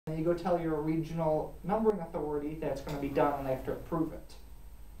And you go tell your regional numbering authority that it's going to be done, and they have to approve it.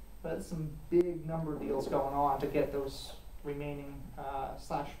 But it's some big number deals going on to get those remaining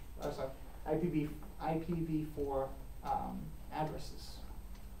IPv4 addresses.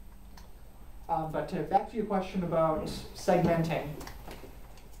 But back to your question about segmenting.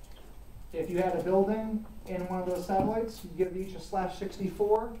 If you had a building in one of those satellites, you give each a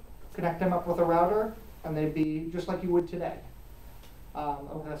 /64, connect them up with a router, and they'd be just like you would today.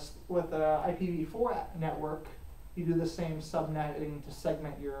 With a IPv4 network, you do the same subnetting to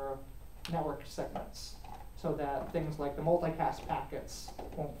segment your network segments, so that things like the multicast packets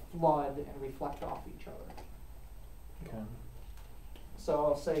won't flood and reflect off each other. Okay. So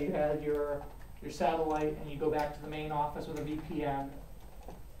I'll say you had your satellite, and you go back to the main office with a VPN,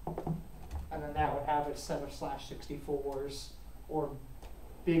 and then that would have a set of /64s, or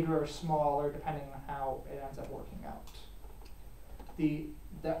bigger or smaller, depending on how it ends up working out. The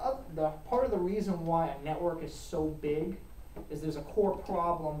part of the reason why a network is so big is there's a core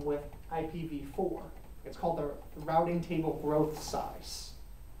problem with IPv4. It's called the routing table growth size.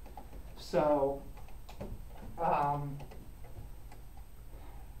 So on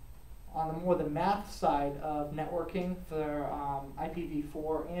the math side of networking for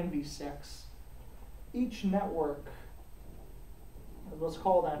IPv4 and v6, each network is what's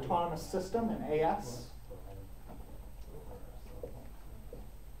called an autonomous system, an AS.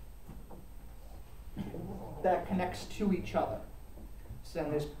 That connects to each other. So then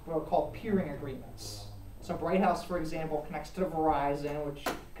there's what are called peering agreements. So Bright House, for example, connects to Verizon, which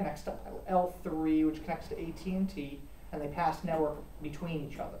connects to L3, which connects to AT&T, and they pass network between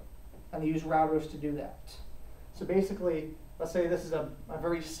each other. And they use routers to do that. So basically, let's say this is a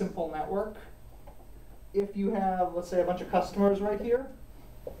very simple network. If you have, let's say, a bunch of customers right here,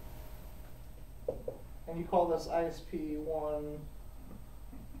 and you call this ISP 1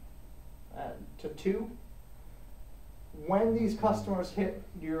 to 2, when these customers hit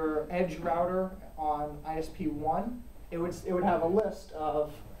your edge router on ISP 1, it would have a list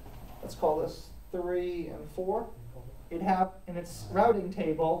of, let's call this 3 and 4. It'd have in its routing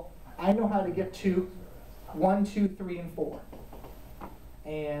table, I know how to get to 1, 2, 3, and 4.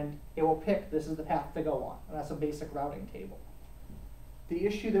 And it will pick, this is the path to go on. And that's a basic routing table. The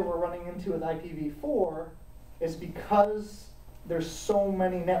issue that we're running into with IPv4 is because there's so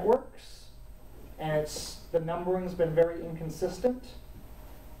many networks, and the numbering's been very inconsistent,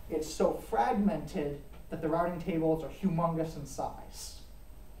 it's so fragmented that the routing tables are humongous in size.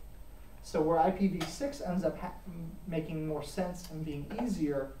 So where IPv6 ends up making more sense and being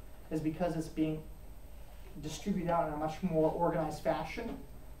easier is because it's being distributed out in a much more organized fashion.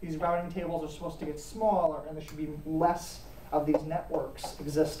 These routing tables are supposed to get smaller, and there should be less of these networks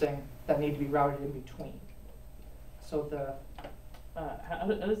existing that need to be routed in between. So how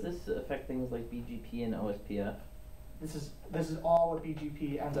does this affect things like BGP and OSPF? This is all what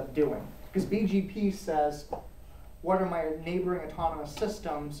BGP ends up doing. Because BGP says, what are my neighboring autonomous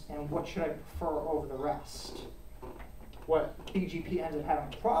systems, and what should I prefer over the rest? What BGP ends up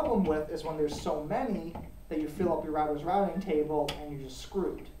having a problem with is when there's so many that you fill up your router's routing table and you're just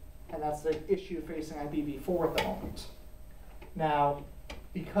screwed. And that's the issue facing IPv4 at the moment. Now,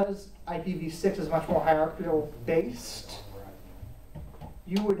 because IPv6 is much more hierarchical based,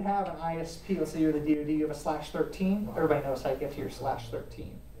 you would have an ISP, let's say you're the DoD, you have a /13, everybody knows how to get to your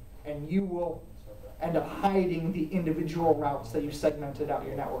 /13. And you will end up hiding the individual routes that you segmented out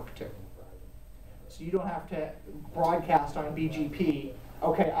your network to. So you don't have to broadcast on BGP,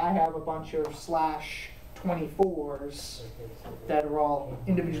 okay, I have a bunch of /24s that are all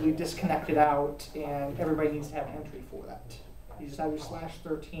individually disconnected out, and everybody needs to have an entry for that. You just have your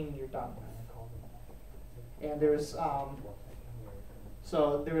 /13 and you're done with. And there's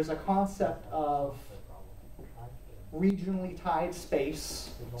so there's a concept of regionally tied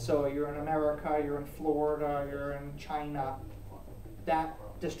space. So you're in America, you're in Florida, you're in China. That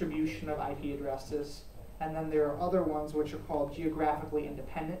distribution of IP addresses. And then there are other ones which are called geographically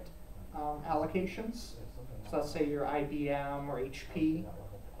independent allocations. So let's say you're IBM or HP.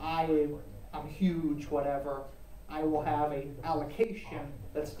 I'm huge, whatever. I will have an allocation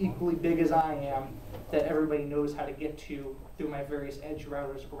that's equally big as I am that everybody knows how to get to through my various edge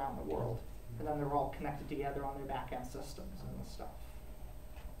routers around the world. And then they're all connected together on their back-end systems and stuff.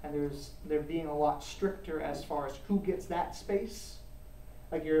 And they're being a lot stricter as far as who gets that space.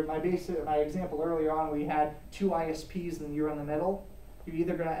 Like my example earlier on, we had 2 ISPs and you're in the middle. You're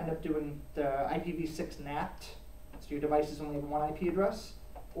either going to end up doing the IPv6 NAT, so your devices only have one IP address,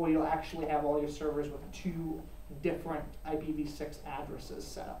 or you'll actually have all your servers with 2 different IPv6 addresses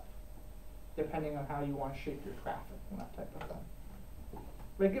set up, depending on how you want to shape your traffic and that type of thing.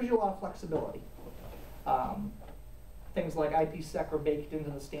 but it gives you a lot of flexibility. Things like IPsec are baked into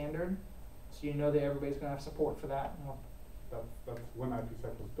the standard, so you know that everybody's going to have support for that. That's when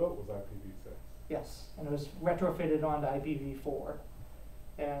IPsec was built, was IPv6. Yes, and it was retrofitted onto IPv4,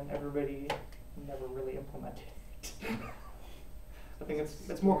 and everybody never really implemented it. I think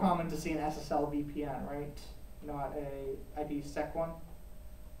it's more common to see an SSL VPN, right? Not a IPsec one.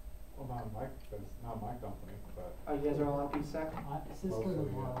 Well, not my company, but. Oh, you guys are all IPsec? Cisco Mostly,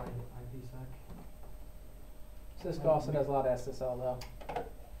 does more yeah. like IPsec. Cisco also does a lot of SSL though.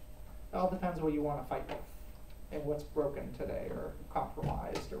 It all depends what you want to fight with and what's broken today or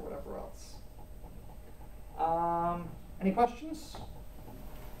compromised or whatever else. Any questions?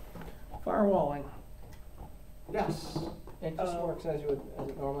 Firewalling. Yes. It just works as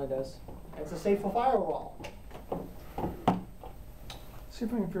it normally does. It's a stateful firewall. See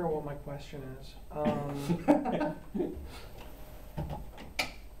if I can figure out what my question is.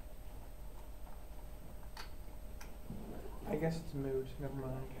 I guess it's moot. Never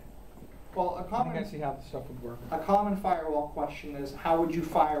mind. Well, I think I see how this stuff would work. a common firewall question is how would you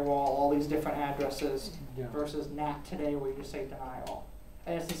firewall all these different addresses Yeah. versus NAT today where you just say deny all.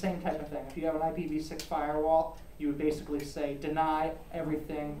 And it's the same type of thing. If you have an IPv6 firewall, you would basically say deny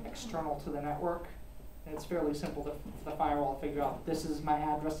everything external to the network. And it's fairly simple for the firewall to figure out this is my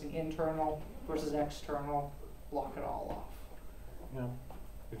addressing internal versus external, block it all off. Yeah.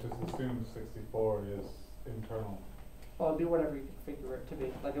 It just assumes 64 is internal. Well, it'll be whatever you configure it to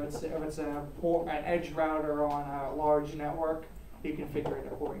be. Like if it's an edge router on a large network, you configure it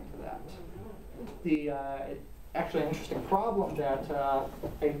according to that. Actually, an interesting problem that I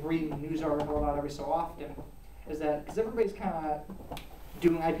read a news article about every so often is that because everybody's kind of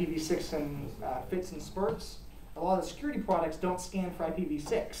doing IPv6 in fits and spurts, a lot of the security products don't scan for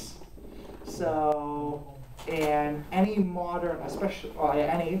IPv6. So, and any modern, especially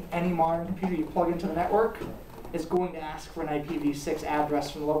any modern computer you plug into the network is going to ask for an IPv6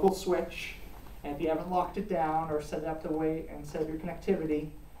 address from the local switch. And if you haven't locked it down or set it up the way and set up your connectivity,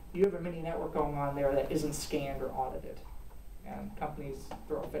 you have a mini network going on there that isn't scanned or audited. And companies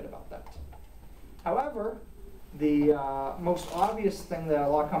throw a fit about that. However, the most obvious thing that a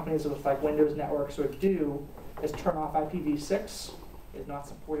lot of companies with like Windows networks would do is turn off IPv6. It's not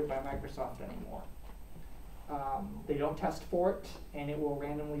supported by Microsoft anymore. They don't test for it, and it will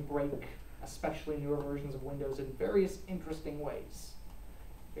randomly break, especially newer versions of Windows, in various interesting ways.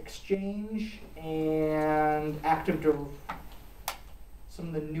 Exchange and some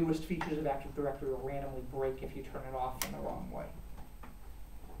of the newest features of Active Directory will randomly break if you turn it off in the wrong way.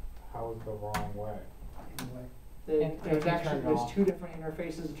 How is the wrong way? There's two different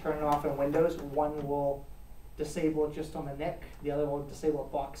interfaces to turn it off in Windows. One will disable it just on the NIC. The other will disable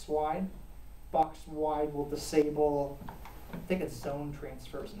it box wide. Box wide will disable, I think it's zone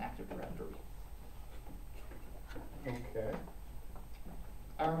transfers in Active Directory. Okay.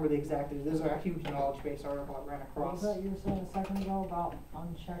 I remember the exact, there's a huge knowledge base article I ran What was across. that you were saying a second ago about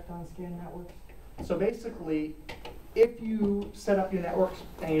unchecked, unscanned networks? So basically, if you set up your networks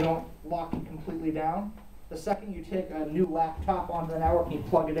and you don't lock it completely down, the second you take a new laptop onto the network and you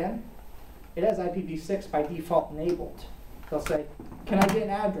plug it in, it has IPv6 by default enabled. They'll say, can I get an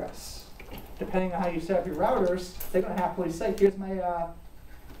address? Depending on how you set up your routers, they're going to happily say, here's my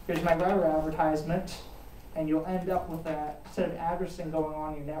router advertisement, and you'll end up with a set of addressing going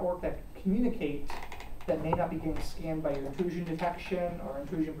on in your network that communicate that may not be getting scanned by your intrusion detection or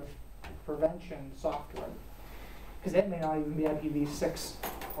intrusion prevention software. Because that may not even be IPv6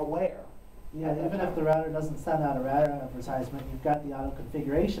 aware. Yeah, even if the router doesn't send out a router advertisement, you've got the auto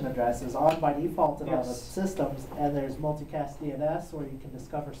configuration addresses on by default in all the Yes. systems, and there's multicast DNS where you can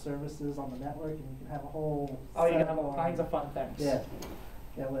discover services on the network, and you can have a whole. Oh, you can set have all on- kinds of fun things. Yeah,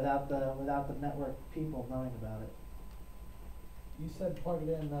 yeah, without the network people knowing about it. You said plug it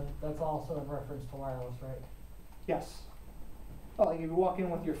in, that's also in reference to wireless, right? Yes. Well, like if you walk in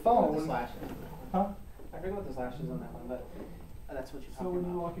with your The phone. slash. Huh? I forget what the slash is on that one, but that's what you're So talking when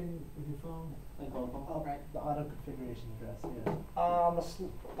you about. walk in with your phone, Like local, Oh, right? the auto configuration address, yeah.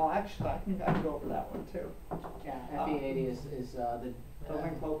 Well, actually, I think I can go over that one too. Yeah, FE80 is the. The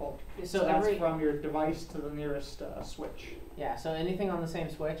link local. So that's every from your device to the nearest switch. Yeah, so anything on the same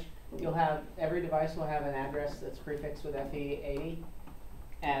switch, you'll have every device will have an address that's prefixed with FE80,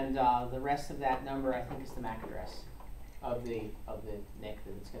 and the rest of that number I think is the MAC address of the NIC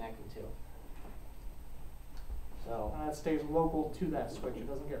that it's connected to. So It stays local to that switch. It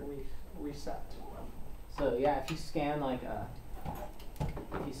doesn't get reset. so yeah, if you scan that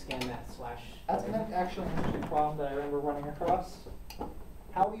slash. That's actually an interesting problem that I remember running across.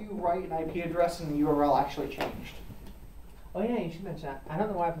 How do you write an IP address and the URL actually changed? Oh yeah, you should mention that. I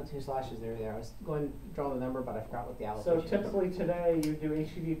don't know why I put 2 slashes there either. I was going to draw the number, but I forgot what the So allocation is. typically today, you do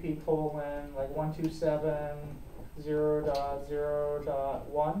HTTP colon, like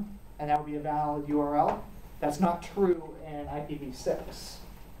 127.0.0.1, and that would be a valid URL. That's not true in IPv6.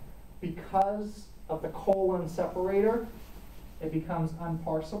 Because of the colon separator, it becomes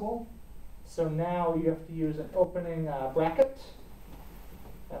unparsable. So now you have to use an opening bracket,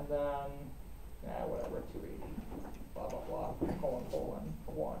 and then, whatever, 280, blah, blah, blah, colon,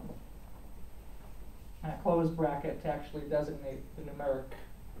 1. And a closed bracket to actually designate the numeric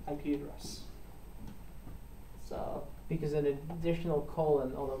IP address. So, Because an additional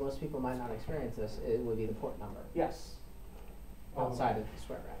colon, although most people might not experience this, it would be the port number yes, outside of the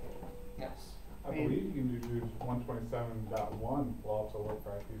square bracket. yes. I believe you can do 127.1 will also work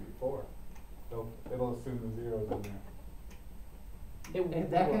for IPv4. It'll assume the zeros in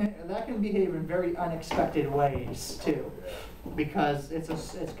there. And that can behave in very unexpected ways too, because it's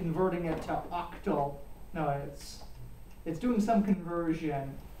converting it to octal. No, it's doing some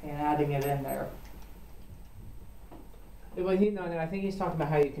conversion and adding it in there. Well, I think he's talking about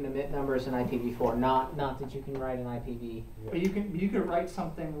how you can omit numbers in IPv4, not that you can write an IPv. But you could write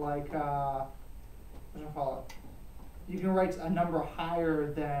something like what do I call it? You can write a number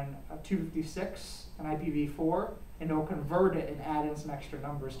higher than a 256 in IPv4, and it'll convert it and add in some extra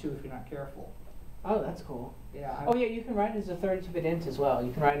numbers too if you're not careful. Oh, that's cool. Yeah. Oh yeah, you can write it as a 32-bit int as well.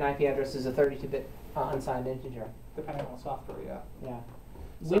 You can write an IP address as a 32-bit unsigned integer. Depending on the software, yeah. Yeah.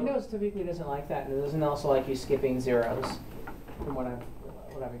 So- Windows typically doesn't like that, and it doesn't also like you skipping zeros, from what I've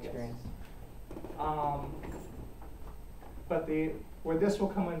experienced. But where this will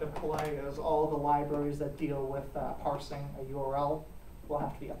come into play is all the libraries that deal with parsing a URL will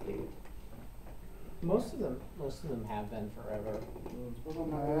have to be updated. Most of them have been forever.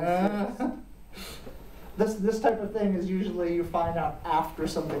 This type of thing is usually you find out after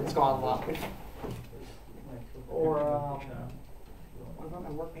something's gone live. Or What about my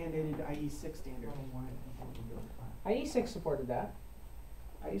work mandated IE6 standard? IE6 supported that.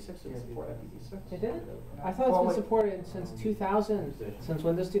 IE6 didn't support IPv6. It didn't? I thought it's Well, been wait. supported since 2000, since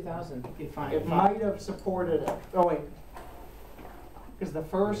Windows 2000. It might have supported it. Oh wait, because the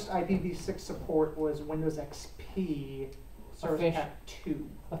first IPv6 support was Windows XP Service Official. Pack 2.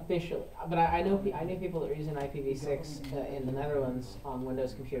 Officially, but I know people that are using IPv6 in the Netherlands on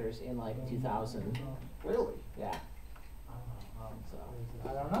Windows computers in like 2000. Really? Yeah. So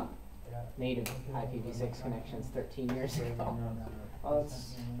I don't know. native IPv6 connections 13 years ago.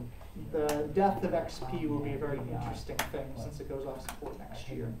 The death of XP will be a very interesting thing since it goes off support next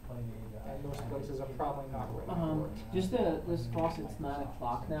year, and most places are probably not ready for it. Just this boss, it's 9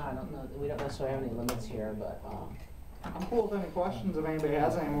 o'clock now. I don't know. We don't necessarily have any limits here, but I'm cool with any questions if anybody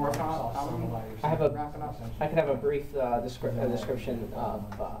has any more. If not, I have a. wrapping up. I could have a brief description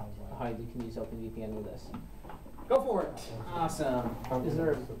of how you can use OpenVPN with this. Go for it. Awesome. Is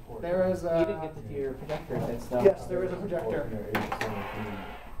there? There is You didn't get to do your projector bits though. Yes, there is a projector.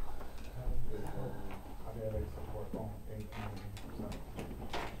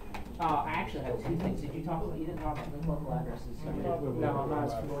 I actually have 2 things. You didn't talk about the local addresses. No, I'm not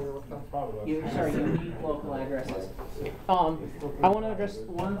as familiar with them. Unique local addresses. I want to address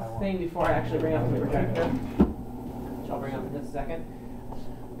one thing before I actually bring up the projector, which I'll bring up in just a second.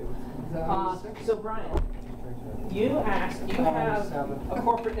 So Brian, you asked, you have a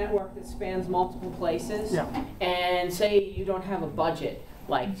corporate network that spans multiple places, Yeah. and say you don't have a budget,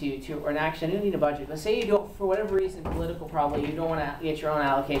 like or an action, you don't need a budget, but say you don't, for whatever reason, political probably, you don't want to get your own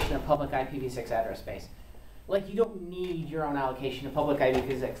allocation of public IPv6 address space. Like you don't need your own allocation of public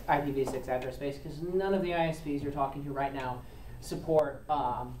IPv6 address space because none of the ISPs you're talking to right now support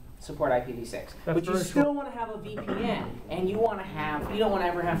IPv6. But you still want to have a VPN, and you don't want to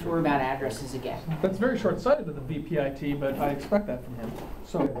ever have to worry about addresses again. That's very short-sighted of the VPIT, but I expect that from him.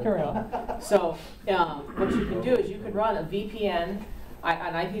 So carry on. So what you can do is you can run a VPN,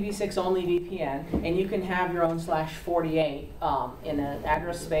 an IPv6 only VPN, and you can have your own /48 in an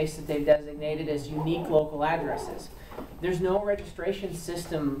address space that they've designated as unique local addresses. There's no registration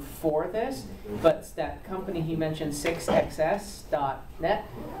system for this, but that company he mentioned, 6xs.net,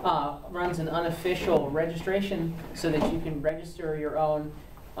 runs an unofficial registration so that you can register your own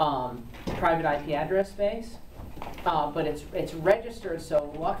private IP address space. But it's registered,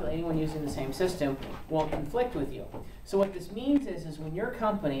 so luckily anyone using the same system won't conflict with you. So what this means is when your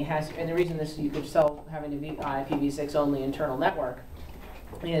company has, and the reason this you could sell having a IPv6 only internal network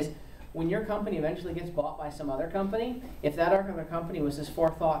is when your company eventually gets bought by some other company, if that other company was as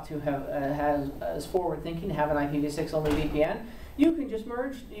forethought to have as forward thinking to have an IPv6 only VPN, you can just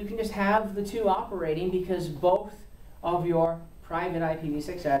merge. You can just have the two operating because both of your private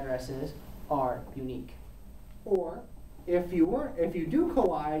IPv6 addresses are unique. Or if you do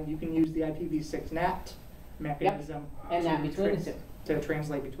collide, you can use the IPv6 NAT mechanism And that to between the two. to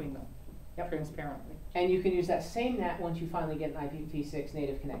translate between them Yep. transparently. And you can use that same NAT once you finally get an IPv6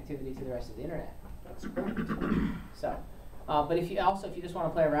 native connectivity to the rest of the internet. That's correct. So, but if you just want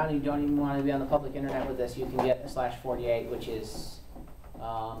to play around and you don't even want to be on the public internet with this, you can get the /48, which is,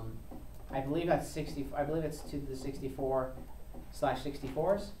 I believe that's 60. I believe it's to the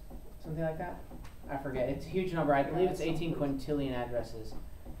 64/64s, something like that. I forget. It's a huge number. I believe it's 18 quintillion addresses.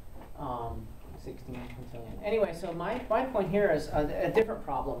 16 quintillion. Anyway, so my point here is a different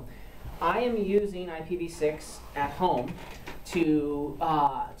problem. I am using IPv6 at home to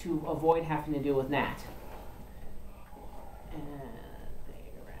avoid having to deal with NAT.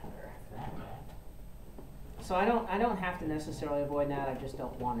 So I don't have to necessarily avoid NAT. I just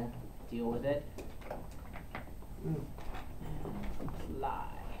don't want to deal with it. Fly.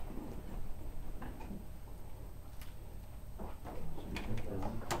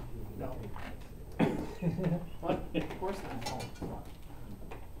 No. What? Of course not.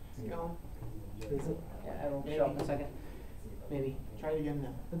 It's gone. Is it? Yeah, it'll show up in a second. Maybe. Try it again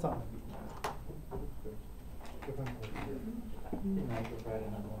now. It's on.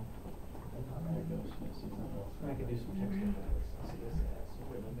 I could do some text.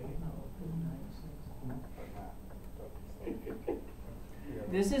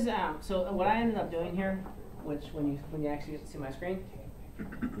 This is so what I ended up doing here, which when you actually get to see my screen,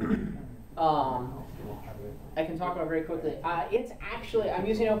 I can talk about very quickly. It's actually I'm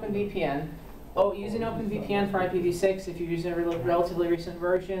using OpenVPN. Using OpenVPN for IPv6 if you're using a relatively recent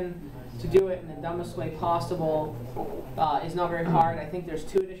version to do it in the dumbest way possible is not very hard. I think there's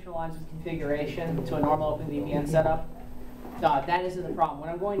 2 additional lines of configuration to a normal OpenVPN setup. That isn't the problem. What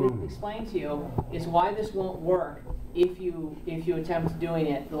I'm going to explain to you is why this won't work if you attempt doing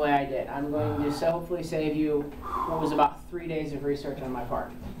it the way I did. I'm going to hopefully save you what was about 3 days of research on my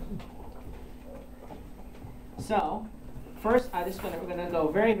part. So, first, we're going to go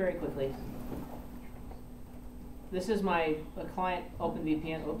very, very quickly. This is my client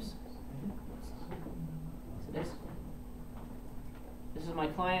OpenVPN. Oops. So this is my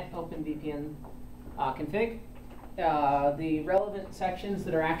client OpenVPN config. The relevant sections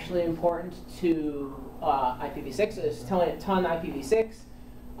that are actually important to IPv6 is telling it ton IPv6.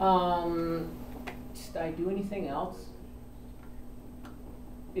 Did I do anything else?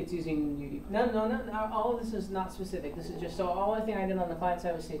 It's using no. All of this is not specific. This is just so all the thing I did on the client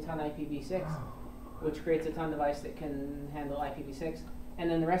side was say ton IPv6, which creates a ton device that can handle IPv6. And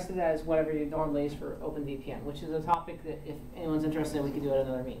then the rest of that is whatever you normally use for OpenVPN, which is a topic that if anyone's interested in, we could do at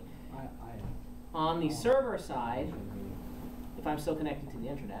another meeting. On the server side, if I'm still connected to the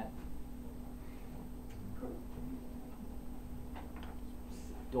internet,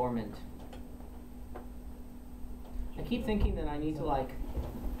 dormant. I keep thinking that I need to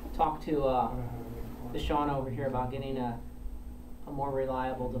talk to Sean over here about getting a more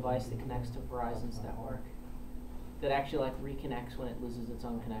reliable device that connects to Verizon's network, that actually reconnects when it loses its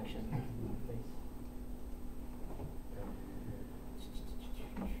own connection.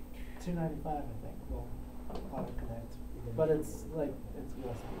 $295, I think, will auto connect, but it's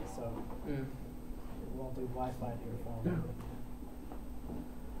USB, so it won't do Wi-Fi to your phone.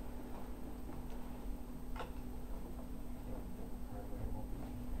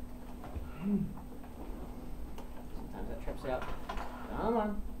 Sometimes that trips out. Come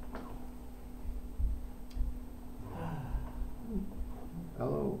on.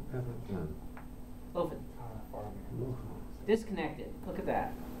 Hello, F10. Open. Disconnected. Look at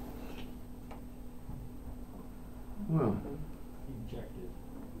that. Well,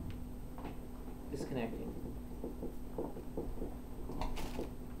 Disconnecting.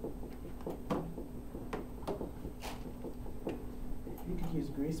 You could use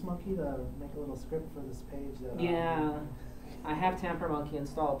Grease Monkey to make a little script for this page. That, Yeah. I have Tamper Monkey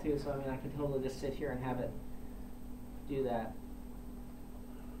installed too, so I could totally just sit here and have it do that.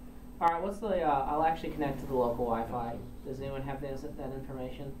 Alright, what's the, I'll actually connect to the local Wi-Fi. Does anyone have that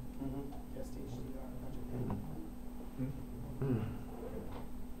information? Just HDR.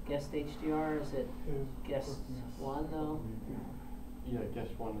 Guest HDR, is it guest 1 though? Yeah,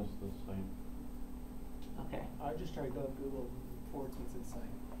 guess 1 is the same. Okay. I just tried to go to Google before it takes its site.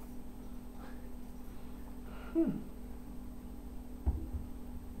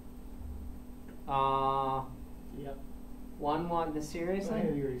 Yep. 1 seriously? I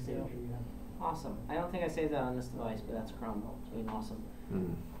hear you say it. Awesome. I don't think I saved that on this device, but that's Chrome being awesome.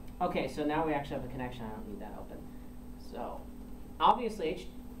 Okay, so now we actually have a connection. I don't need that open. So, obviously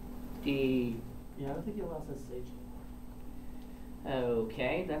HD. Yeah, I don't think it allows SSH.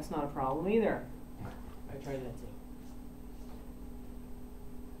 Okay, that's not a problem either. I tried that too.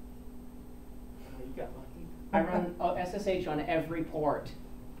 Oh, you got lucky. I run SSH on every port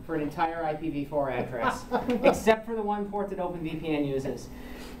for an entire IPv4 address, except for the one port that OpenVPN uses.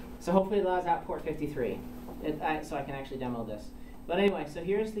 So hopefully it allows out port 53, so I can actually demo this. But anyway, so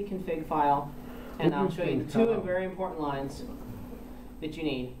here's the config file, and I'll show you the two very important lines that you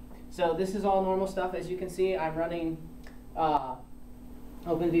need. So this is all normal stuff. As you can see, I'm running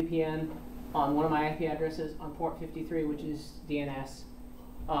OpenVPN on one of my IP addresses on port 53, which is DNS,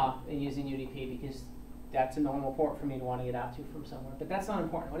 and using UDP because that's a normal port for me to want to get out to from somewhere. But that's not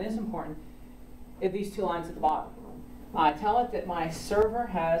important. What is important is these two lines at the bottom. I tell it that my server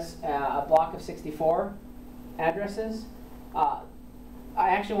has a block of 64 addresses. I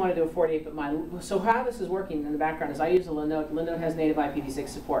actually want to do a 48, but so how this is working in the background is I use a Linode. Linode has native IPv6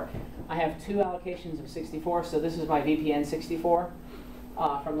 support. I have two allocations of 64, so this is my VPN 64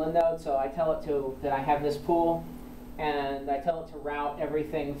 from Linode. So I tell it that I have this pool, and I tell it to route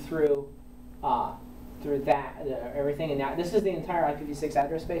everything through everything. And now this is the entire IPv6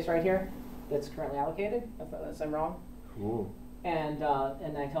 address space right here that's currently allocated. Unless I'm wrong. Cool. And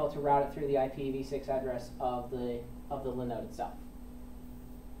I tell it to route it through the IPv6 address of the Linode itself,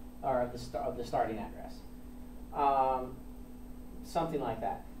 or of the starting address, something like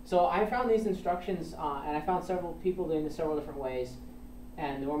that. So I found these instructions, and I found several people doing this several different ways,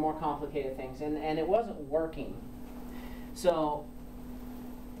 and there were more complicated things, and it wasn't working. So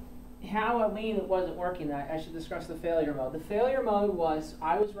how I mean it wasn't working, I should discuss the failure mode. The failure mode was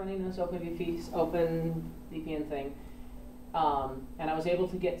I was running this OpenVPN thing, and I was able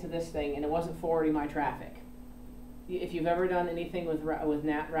to get to this thing, and it wasn't forwarding my traffic. If you've ever done anything with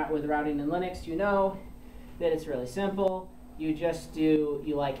routing in Linux, you know that it's really simple. You just you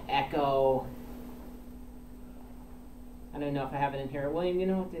echo. I don't know if I have it in here. William, you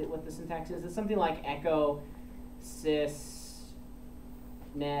know what the syntax is? It's something like echo sys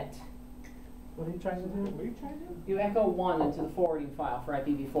net. What are you trying to do? What are you trying to do? You echo 1 into the forwarding file for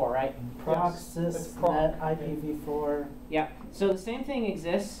IPv4, right? Proc Yes, sys it's proc, net yeah. IPv4. Yep. So the same thing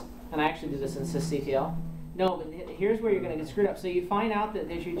exists, and I actually do this in sysctl. No, but here's where you're going to get screwed up. So you find out that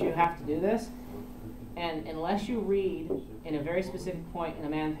you have to do this, and unless you read in a very specific point in a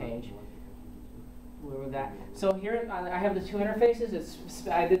man page, where was that? So here I have the two interfaces.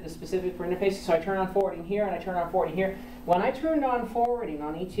 I did the specific for interfaces. So I turn on forwarding here, and I turn on forwarding here. When I turned on forwarding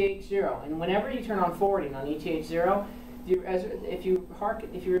on ETH0, and whenever you turn on forwarding on ETH0, if you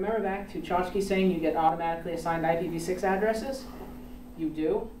remember back to Chomsky saying you get automatically assigned IPv6 addresses, you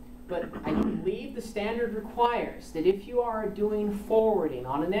do. But I believe the standard requires that if you are doing forwarding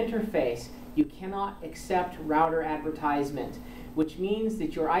on an interface, you cannot accept router advertisement, which means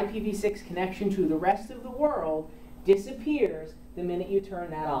that your IPv6 connection to the rest of the world disappears the minute you turn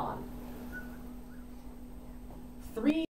that on.